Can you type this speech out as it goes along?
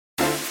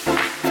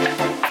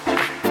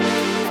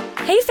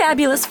Hey,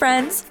 fabulous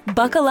friends!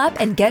 Buckle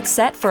up and get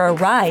set for a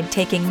ride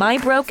taking my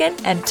broken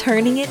and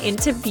turning it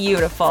into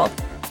beautiful.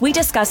 We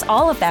discuss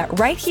all of that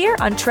right here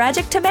on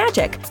Tragic to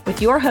Magic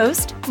with your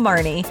host,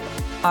 Marni.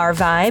 Our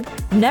vibe: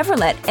 never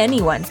let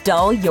anyone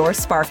dull your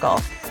sparkle.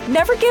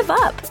 Never give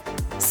up.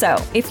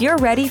 So, if you're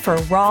ready for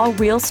raw,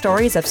 real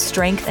stories of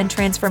strength and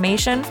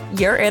transformation,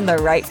 you're in the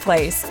right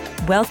place.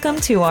 Welcome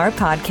to our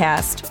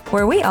podcast,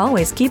 where we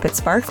always keep it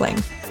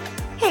sparkling.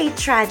 Hey,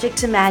 Tragic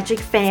to Magic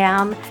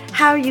fam.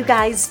 How are you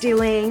guys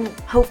doing?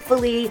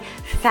 Hopefully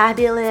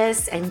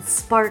fabulous and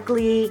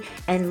sparkly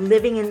and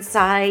living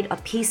inside a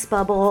peace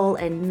bubble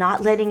and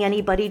not letting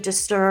anybody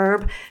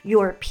disturb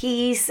your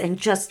peace and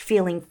just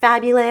feeling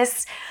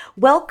fabulous.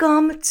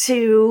 Welcome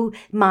to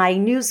my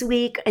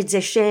Newsweek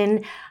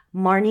edition,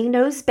 Marni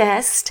Knows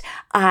Best.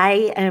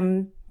 I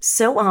am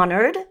so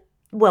honored.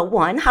 Well,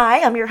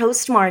 hi, I'm your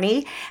host,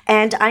 Marni,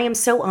 and I am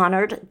so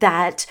honored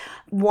that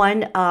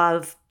one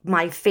of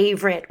my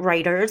favorite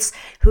writers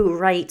who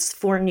writes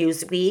for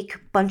Newsweek,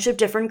 bunch of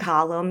different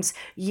columns,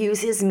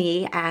 uses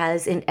me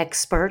as an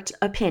expert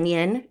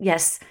opinion.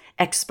 Yes,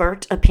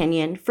 expert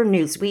opinion for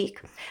Newsweek.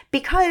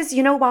 Because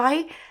you know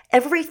why?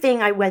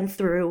 Everything I went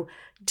through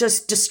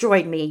just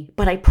destroyed me,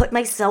 but I put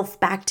myself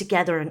back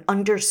together and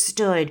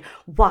understood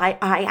why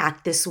I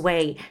act this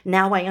way.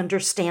 Now I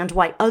understand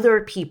why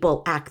other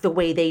people act the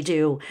way they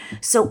do.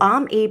 So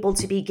I'm able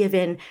to be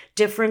given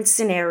different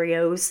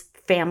scenarios,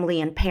 family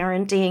and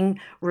parenting,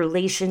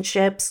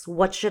 relationships.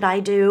 What should I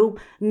do?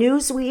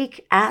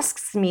 Newsweek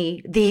asks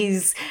me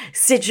these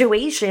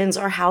situations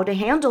or how to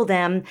handle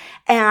them.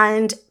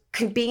 And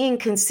being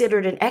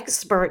considered an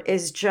expert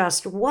is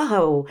just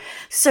whoa.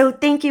 So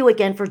thank you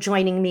again for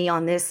joining me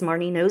on this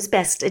Marni Knows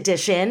Best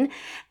edition.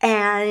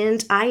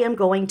 And I am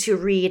going to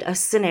read a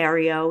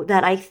scenario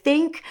that I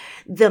think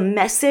the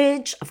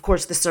message, of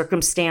course, the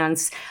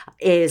circumstance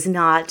is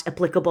not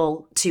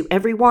applicable to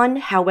everyone.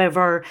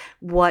 However,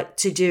 what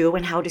to do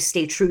and how to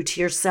stay true to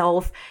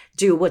yourself,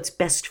 do what's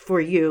best for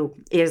you,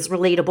 is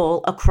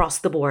relatable across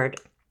the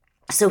board.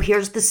 So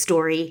here's the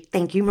story.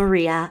 Thank you,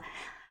 Maria.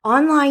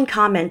 Online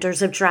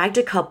commenters have dragged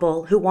a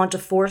couple who want to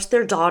force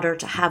their daughter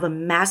to have a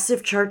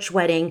massive church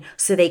wedding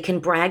so they can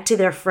brag to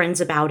their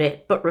friends about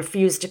it, but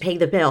refuse to pay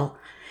the bill.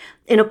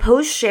 In a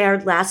post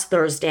shared last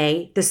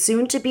Thursday, the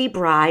soon-to-be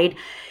bride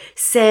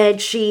said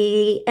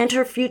she and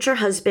her future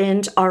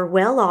husband are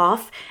well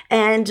off,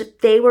 and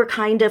they were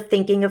kind of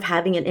thinking of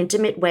having an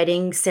intimate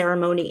wedding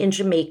ceremony in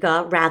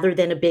Jamaica rather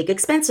than a big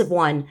expensive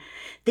one.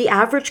 The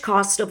average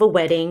cost of a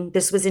wedding,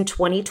 this was in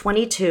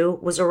 2022,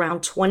 was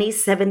around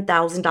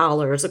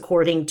 $27,000,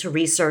 according to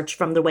research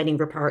from the Wedding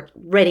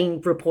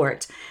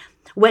Report.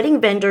 Wedding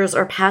vendors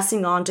are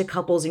passing on to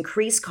couples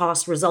increased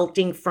costs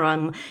resulting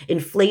from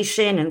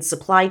inflation and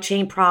supply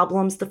chain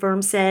problems, the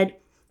firm said.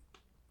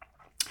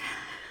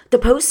 The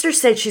poster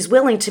said she's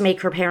willing to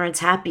make her parents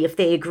happy if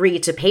they agree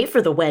to pay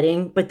for the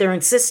wedding, but they're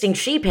insisting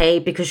she pay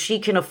because she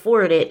can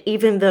afford it,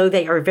 even though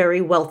they are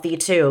very wealthy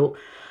too.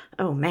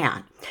 Oh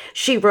man.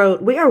 She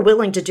wrote, "We are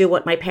willing to do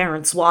what my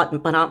parents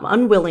want, but I'm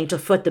unwilling to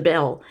foot the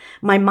bill.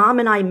 My mom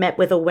and I met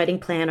with a wedding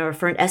planner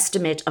for an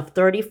estimate of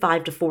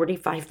 $35,000 to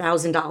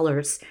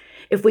 $45,000.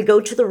 If we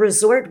go to the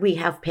resort we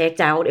have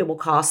picked out, it will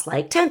cost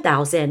like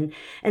 $10,000,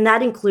 and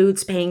that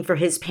includes paying for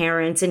his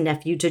parents and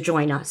nephew to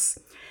join us."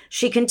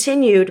 She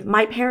continued,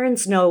 "My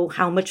parents know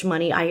how much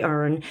money I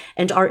earn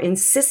and are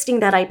insisting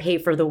that I pay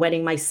for the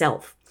wedding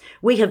myself.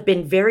 We have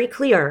been very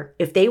clear.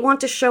 If they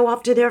want to show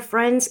off to their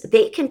friends,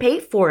 they can pay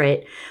for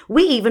it.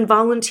 We even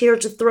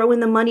volunteered to throw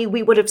in the money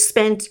we would have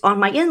spent on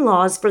my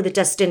in-laws for the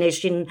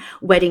destination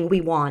wedding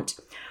we want."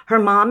 Her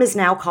mom is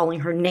now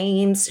calling her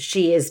names.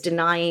 She is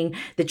denying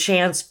the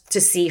chance to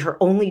see her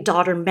only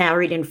daughter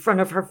married in front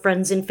of her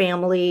friends and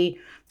family.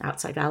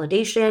 Outside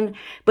validation.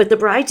 But the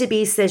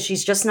bride-to-be says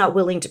she's just not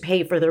willing to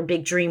pay for their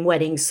big dream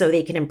wedding so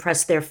they can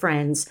impress their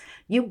friends.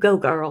 You go,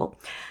 girl.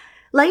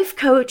 Life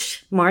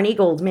coach Marni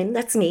Goldman,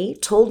 that's me,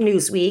 told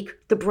Newsweek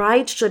the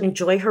bride should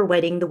enjoy her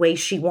wedding the way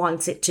she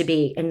wants it to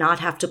be and not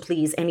have to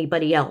please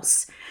anybody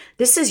else.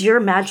 This is your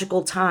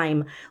magical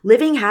time,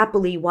 living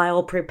happily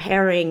while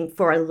preparing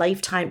for a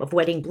lifetime of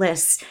wedding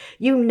bliss.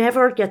 You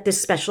never get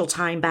this special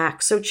time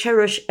back, so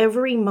cherish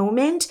every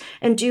moment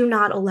and do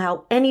not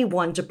allow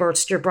anyone to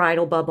burst your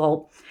bridal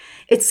bubble.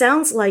 It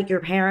sounds like your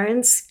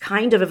parents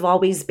kind of have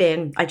always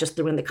been, I just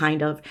threw in the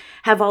kind of,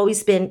 have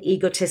always been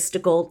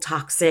egotistical,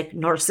 toxic,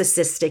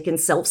 narcissistic, and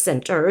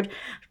self-centered.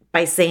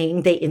 By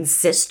saying they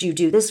insist you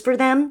do this for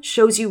them,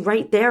 shows you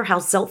right there how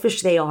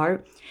selfish they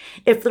are.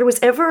 If there was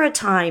ever a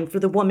time for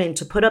the woman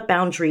to put up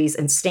boundaries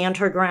and stand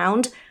her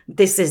ground,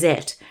 this is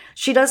it.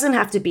 She doesn't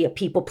have to be a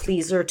people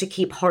pleaser to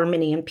keep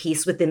harmony and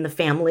peace within the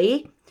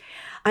family.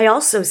 I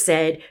also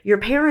said your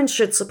parents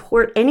should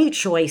support any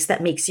choice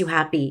that makes you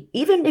happy.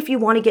 Even if you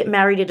want to get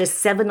married at a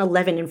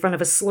 7-Eleven in front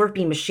of a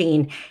Slurpee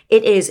machine,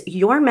 it is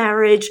your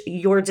marriage,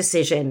 your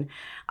decision.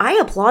 I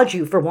applaud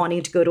you for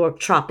wanting to go to a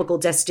tropical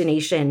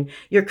destination.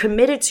 You're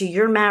committed to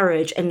your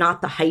marriage and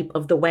not the hype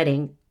of the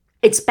wedding.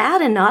 It's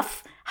bad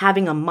enough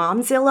having a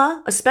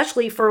momzilla,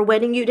 especially for a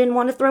wedding you didn't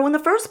want to throw in the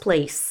first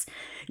place.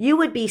 You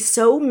would be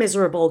so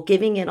miserable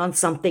giving in on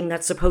something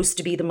that's supposed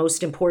to be the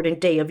most important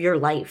day of your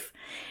life.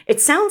 It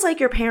sounds like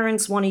your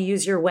parents want to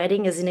use your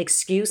wedding as an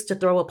excuse to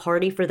throw a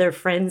party for their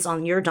friends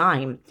on your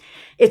dime.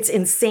 It's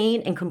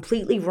insane and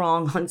completely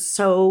wrong on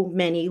so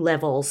many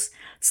levels.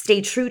 Stay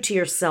true to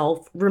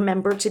yourself.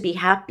 Remember to be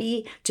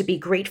happy, to be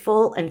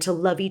grateful, and to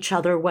love each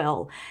other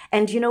well.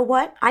 And you know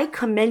what? I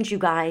commend you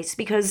guys,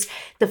 because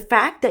the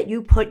fact that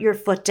you put your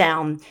foot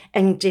down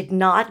and did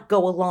not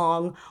go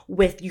along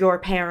with your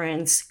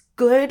parents,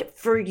 good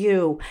for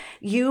you.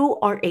 You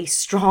are a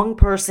strong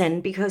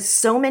person, because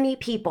so many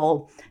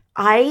people,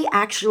 I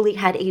actually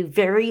had a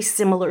very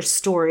similar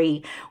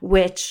story,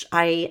 which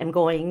I am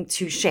going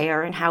to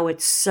share, and how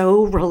it's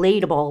so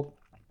relatable.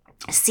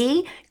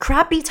 See,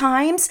 crappy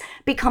times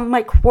become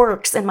my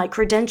quirks and my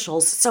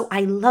credentials. So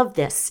I love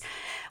this.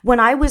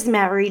 When I was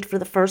married for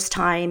the first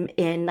time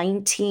in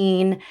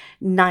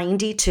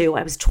 1992,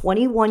 I was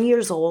 21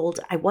 years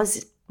old.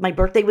 My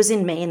birthday was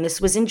in May and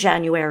this was in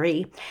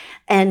January.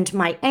 And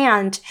my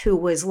aunt, who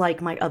was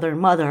like my other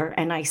mother,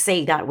 and I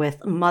say that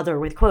with mother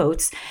with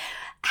quotes,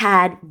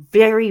 had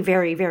very,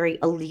 very, very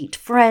elite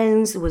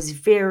friends, was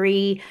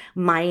very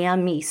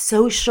Miami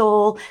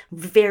social,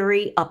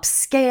 very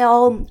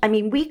upscale. I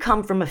mean, we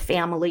come from a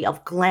family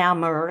of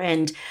glamour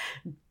and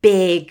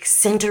big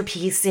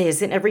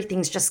centerpieces, and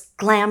everything's just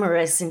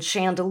glamorous and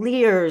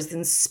chandeliers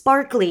and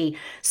sparkly.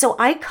 So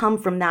I come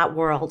from that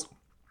world.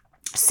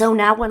 So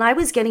now when I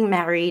was getting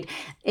married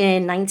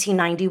in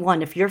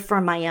 1991, if you're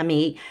from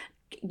Miami,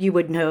 you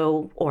would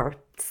know, or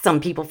some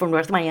people from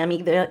North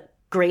Miami, the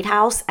Great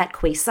House at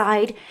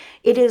Quayside.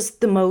 It is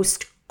the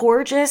most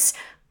gorgeous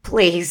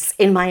place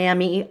in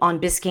Miami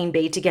on Biscayne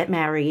Bay to get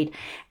married.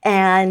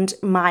 And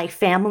my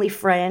family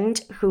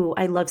friend, who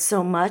I love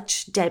so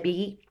much,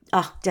 Debbie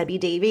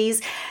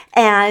Davies,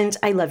 and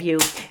I love you.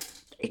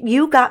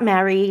 You got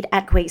married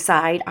at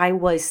Quayside. I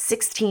was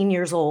 16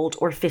 years old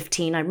or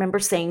 15. I remember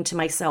saying to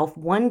myself,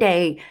 one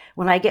day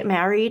when I get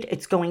married,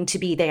 it's going to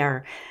be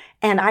there.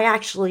 And I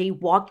actually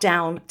walked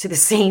down to the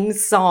same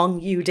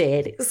song you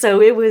did.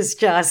 So it was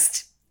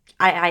just,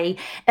 I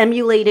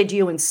emulated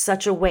you in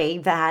such a way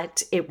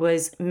that it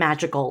was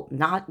magical.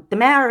 Not the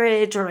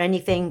marriage or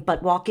anything,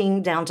 but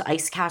walking down to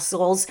Ice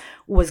Castles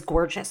was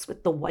gorgeous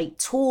with the white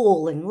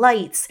tulle and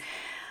lights.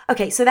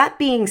 Okay, so that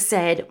being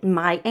said,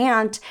 my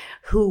aunt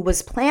who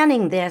was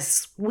planning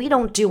this, we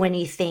don't do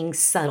anything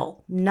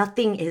subtle.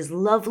 Nothing is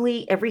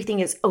lovely. Everything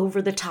is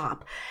over the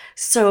top.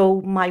 So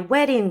my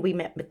wedding, we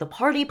met with the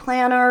party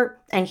planner,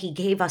 and he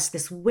gave us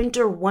this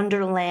winter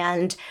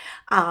wonderland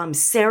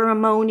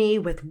ceremony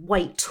with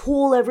white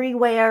tulle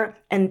everywhere.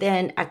 And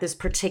then at this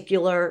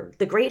particular,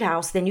 the Great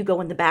House, then you go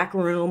in the back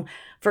room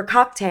for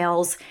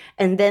cocktails,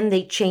 and then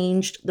they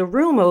changed the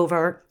room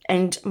over,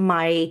 and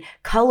my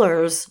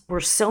colors were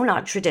so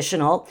not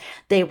traditional.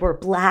 They were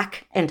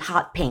black and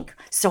hot pink.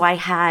 So I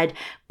had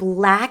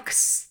black,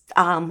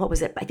 what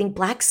was it? I think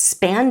black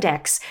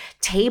spandex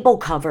table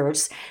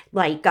covers,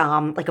 like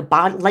a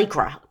black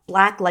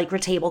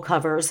lycra table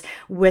covers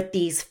with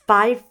these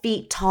 5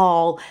 feet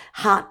tall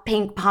hot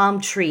pink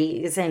palm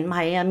trees, and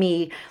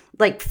Miami,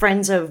 like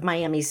Friends of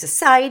Miami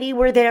Society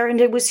were there, and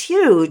it was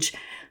huge.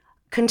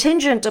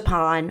 Contingent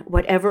upon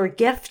whatever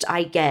gift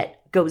I get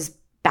goes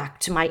back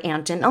to my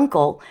aunt and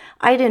uncle.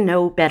 I didn't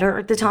know better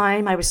at the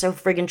time. I was so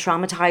friggin'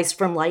 traumatized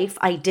from life.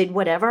 I did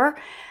whatever.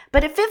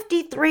 But at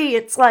 53,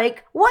 it's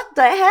like, what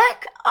the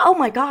heck? Oh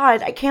my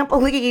God, I can't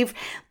believe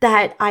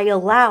that I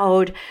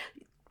allowed,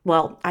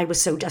 well, I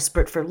was so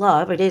desperate for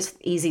love. It is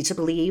easy to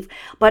believe.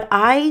 But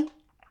I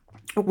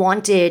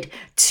wanted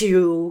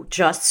to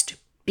just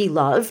be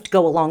loved,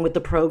 go along with the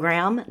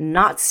program,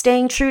 not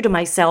staying true to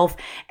myself.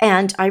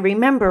 And I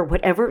remember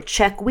whatever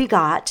check we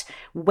got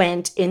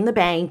went in the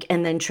bank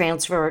and then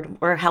transferred,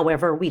 or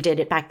however we did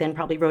it back then,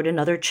 probably wrote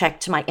another check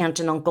to my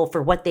aunt and uncle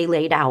for what they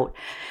laid out.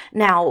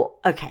 Now,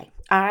 okay,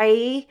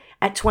 I,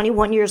 at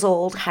 21 years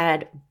old,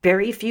 had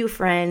very few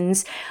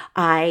friends.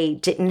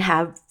 I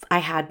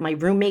had my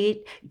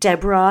roommate,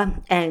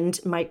 Deborah, and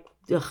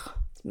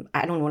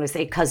I don't want to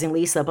say cousin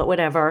Lisa, but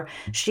whatever.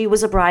 She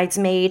was a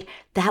bridesmaid.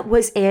 That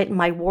was it.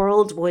 My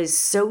world was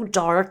so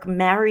dark.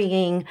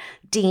 Marrying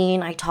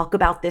Dean, I talk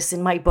about this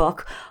in my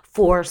book,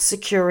 for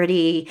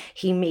security.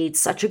 He made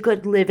such a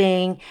good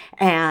living,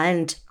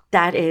 and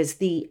that is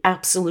the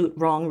absolute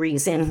wrong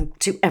reason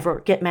to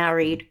ever get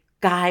married.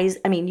 Guys,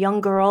 I mean,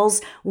 young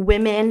girls,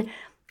 women,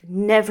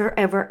 never,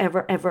 ever,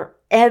 ever, ever,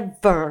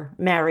 ever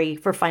marry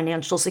for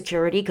financial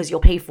security, because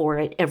you'll pay for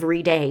it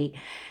every day.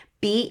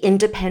 Be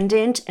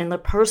independent, and the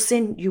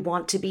person you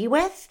want to be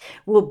with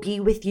will be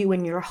with you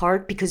in your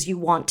heart because you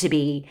want to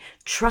be.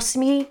 Trust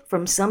me,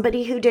 from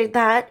somebody who did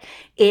that,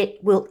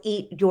 it will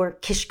eat your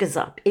kishkas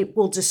up. It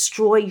will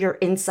destroy your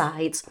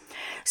insides.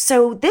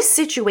 So this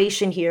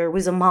situation here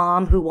was a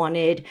mom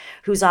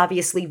who's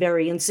obviously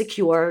very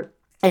insecure,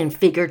 and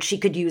figured she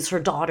could use her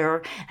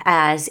daughter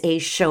as a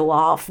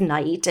show-off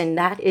night, and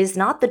that is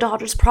not the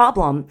daughter's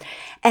problem.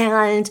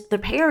 And the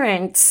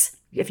parents,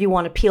 if you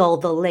want to peel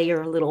the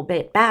layer a little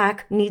bit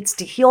back, needs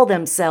to heal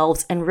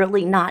themselves and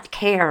really not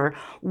care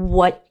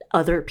what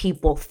other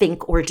people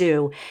think or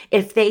do.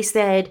 If they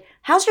said,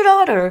 how's your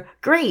daughter?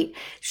 Great.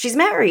 She's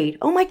married.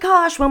 Oh my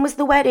gosh, when was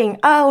the wedding?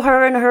 Oh,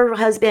 her and her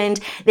husband,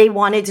 they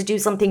wanted to do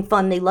something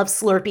fun. They love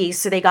Slurpees,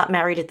 so they got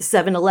married at the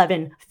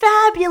 7-Eleven.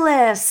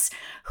 Fabulous.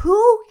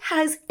 Who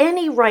has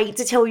any right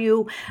to tell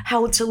you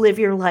how to live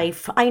your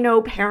life? I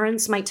know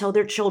parents might tell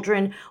their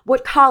children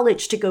what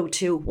college to go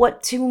to,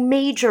 what to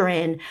major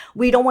in.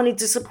 We don't want to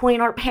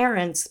disappoint our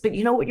parents, but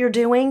you know what you're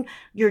doing?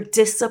 You're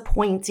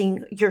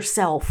disappointing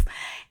yourself.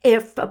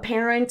 If a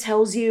parent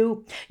tells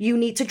you you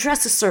need to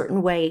dress a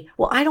certain way,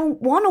 well, I don't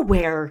want to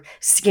wear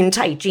skin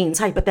tight jeans,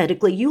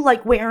 hypothetically. You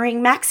like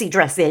wearing maxi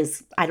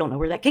dresses. I don't know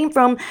where that came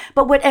from,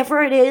 but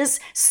whatever it is,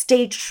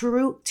 stay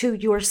true to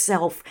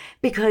yourself,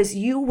 because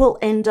you will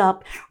end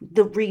up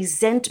the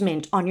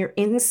resentment on your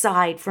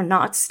inside for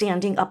not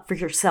standing up for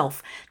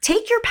yourself.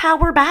 Take your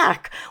power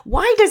back.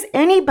 Why does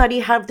anybody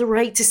have the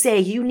right to say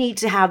you need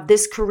to have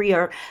this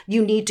career?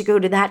 You need to go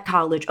to that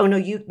college. Oh no,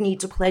 you need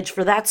to pledge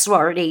for that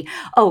sorority.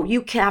 Oh,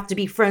 you have to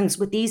be friends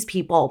with these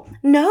people.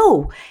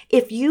 No,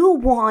 if you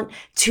want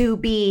to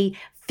be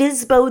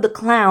Fizbo the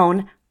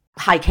clown,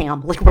 hi Cam,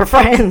 like we're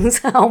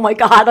friends. Oh my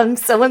God, I'm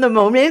so in the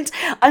moment.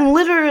 I'm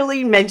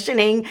literally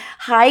mentioning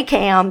hi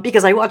Cam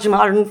because I watch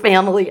Modern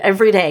Family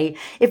every day.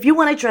 If you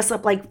want to dress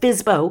up like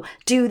Fizbo,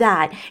 do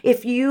that.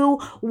 If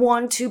you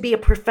want to be a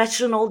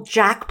professional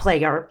jack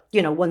player,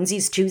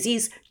 onesies,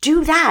 twosies,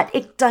 do that.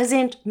 It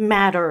doesn't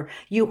matter.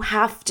 You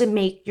have to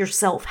make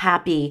yourself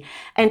happy.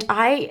 And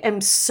I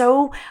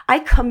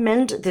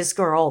commend this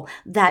girl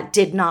that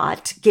did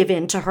not give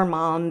in to her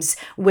mom's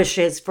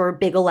wishes for a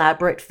big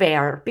elaborate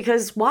fair.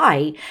 Because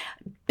why?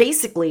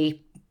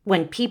 Basically,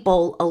 when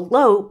people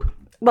elope,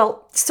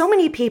 well, so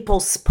many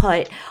people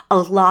put a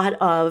lot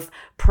of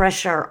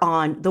pressure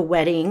on the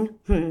wedding,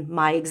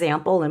 my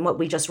example and what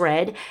we just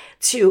read,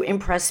 to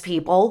impress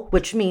people,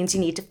 which means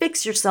you need to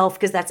fix yourself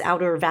because that's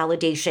outer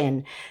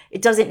validation.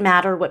 It doesn't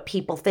matter what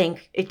people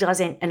think. It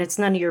doesn't, and it's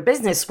none of your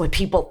business what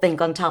people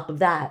think on top of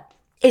that.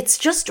 It's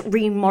just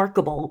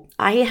remarkable.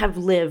 I have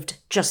lived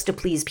just to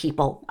please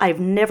people.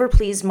 I've never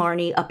pleased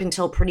Marni up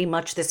until pretty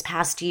much this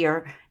past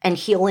year, and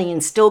healing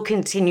and still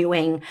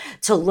continuing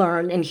to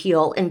learn and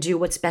heal and do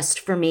what's best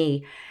for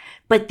me.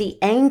 But the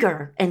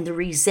anger and the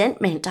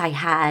resentment I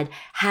had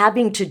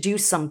having to do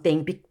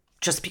something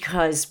just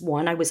because,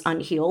 one, I was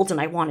unhealed and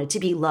I wanted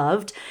to be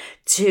loved.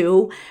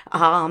 Two,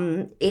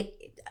 I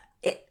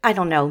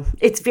don't know.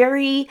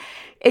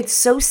 It's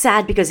so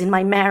sad because in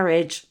my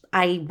marriage,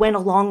 I went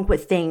along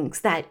with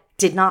things that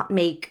did not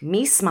make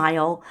me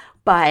smile,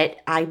 but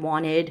I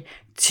wanted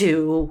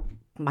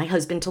my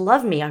husband to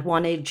love me. I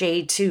wanted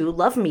Jay to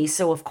love me.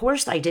 So of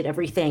course I did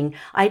everything.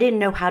 I didn't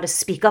know how to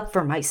speak up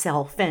for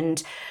myself.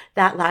 And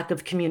that lack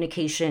of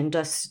communication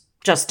just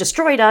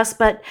destroyed us.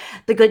 But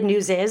the good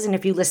news is, and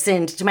if you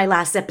listened to my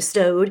last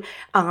episode,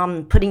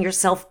 putting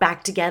yourself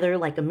back together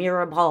like a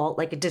mirror ball,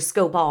 like a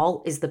disco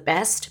ball, is the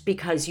best,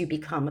 because you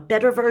become a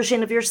better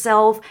version of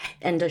yourself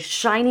and a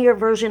shinier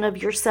version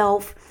of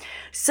yourself.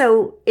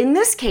 So in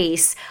this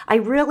case, I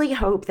really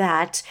hope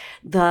that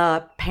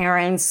the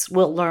parents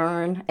will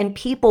learn and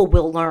people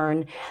will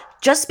learn.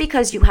 Just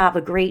because you have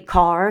a great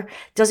car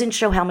doesn't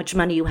show how much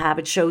money you have.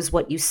 It shows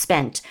what you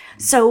spent.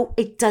 So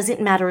it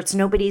doesn't matter. It's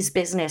nobody's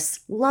business.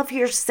 Love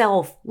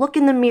yourself. Look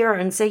in the mirror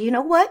and say, you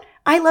know what?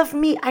 I love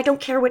me. I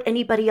don't care what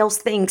anybody else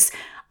thinks.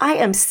 I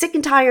am sick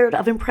and tired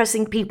of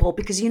impressing people,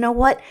 because you know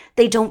what?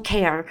 They don't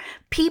care.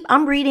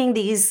 I'm reading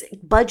these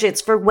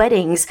budgets for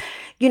weddings.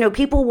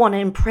 People want to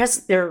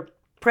impress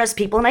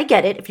people, and I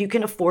get it. If you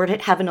can afford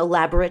it, have an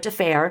elaborate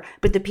affair.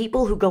 But the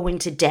people who go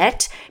into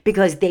debt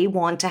because they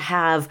want to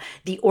have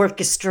the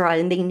orchestra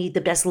and they need the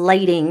best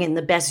lighting and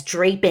the best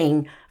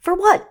draping, for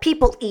what?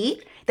 People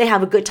eat, they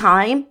have a good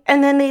time,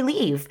 and then they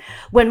leave.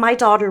 When my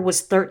daughter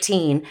was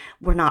 13,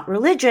 we're not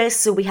religious,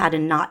 so we had a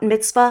not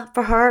mitzvah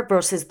for her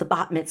versus the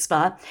bat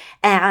mitzvah,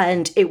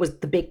 and it was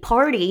the big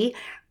party.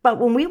 But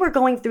when we were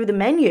going through the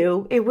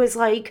menu, it was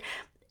like,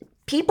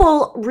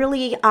 people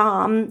really,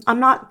 I'm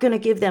not going to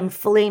give them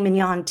filet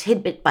mignon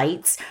tidbit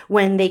bites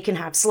when they can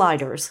have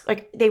sliders.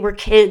 Like, they were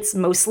kids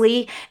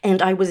mostly,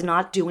 and I was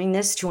not doing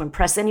this to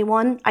impress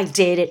anyone. I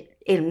did it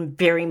in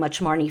very much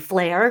Marni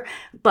flair,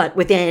 but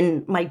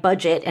within my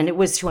budget, and it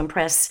was to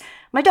impress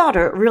my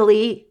daughter. It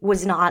really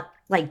was not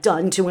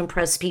done to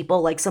impress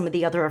people like some of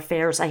the other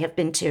affairs I have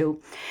been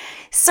to.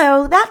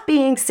 So that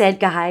being said,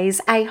 guys,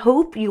 I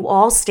hope you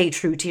all stay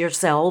true to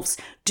yourselves.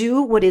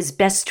 Do what is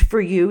best for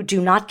you.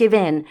 Do not give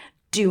in.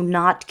 Do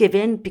not give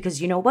in,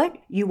 because you know what?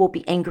 You will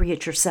be angry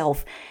at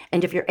yourself.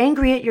 And if you're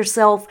angry at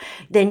yourself,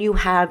 then you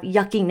have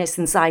yuckiness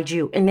inside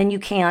you, and then you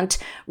can't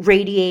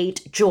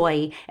radiate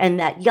joy. And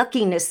that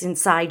yuckiness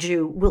inside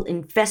you will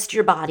infest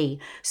your body.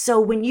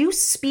 So when you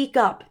speak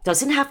up,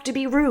 doesn't have to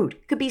be rude.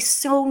 It could be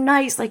so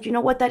nice. Like, you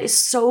know what? That is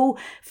so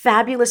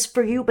fabulous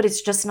for you, but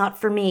it's just not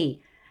for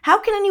me. How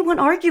can anyone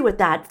argue with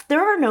that?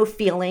 There are no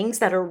feelings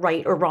that are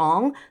right or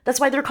wrong. That's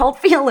why they're called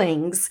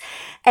feelings.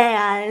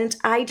 And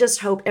I just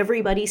hope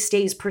everybody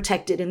stays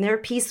protected in their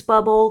peace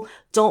bubble.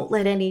 Don't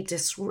let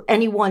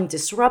anyone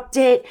disrupt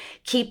it.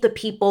 Keep the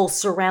people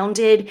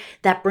surrounded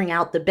that bring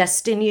out the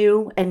best in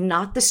you and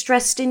not the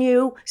stressed in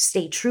you.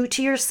 Stay true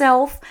to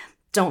yourself.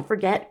 Don't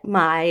forget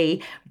my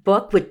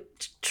book with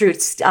True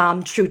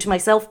to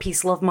Myself,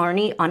 Peace Love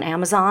Marni on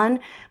Amazon.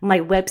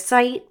 My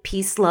website,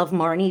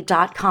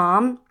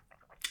 peacelovemarni.com.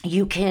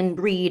 You can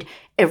read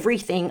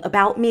everything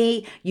about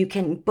me. You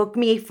can book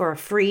me for a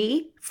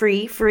free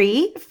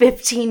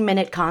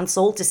 15-minute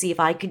consult to see if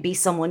I could be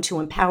someone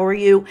to empower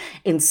you,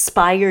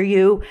 inspire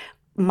you.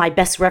 My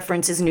best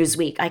reference is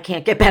Newsweek. I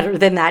can't get better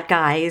than that,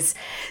 guys.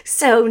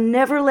 So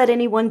never let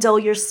anyone dull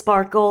your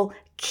sparkle.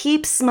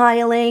 Keep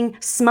smiling.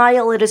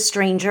 Smile at a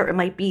stranger. It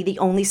might be the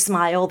only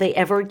smile they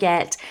ever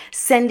get.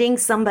 Sending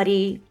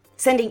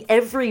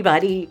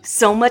everybody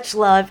so much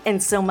love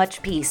and so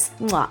much peace.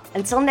 Mwah.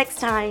 Until next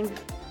time.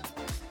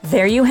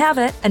 There you have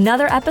it,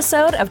 another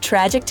episode of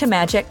Tragic to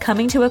Magic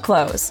coming to a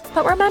close.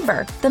 But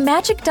remember, the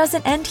magic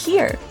doesn't end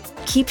here.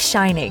 Keep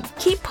shining,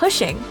 keep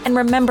pushing, and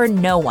remember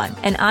no one,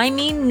 and I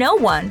mean no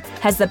one,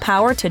 has the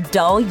power to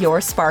dull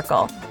your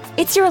sparkle.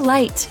 It's your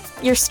light,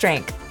 your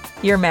strength,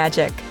 your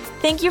magic.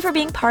 Thank you for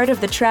being part of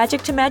the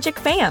Tragic to Magic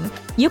fam.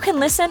 You can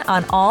listen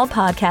on all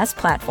podcast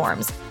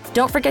platforms.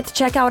 Don't forget to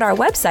check out our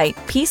website,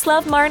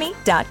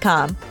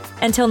 peacelovemarni.com.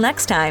 Until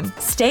next time,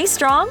 stay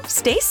strong,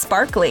 stay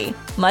sparkly.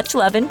 Much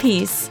love and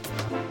peace.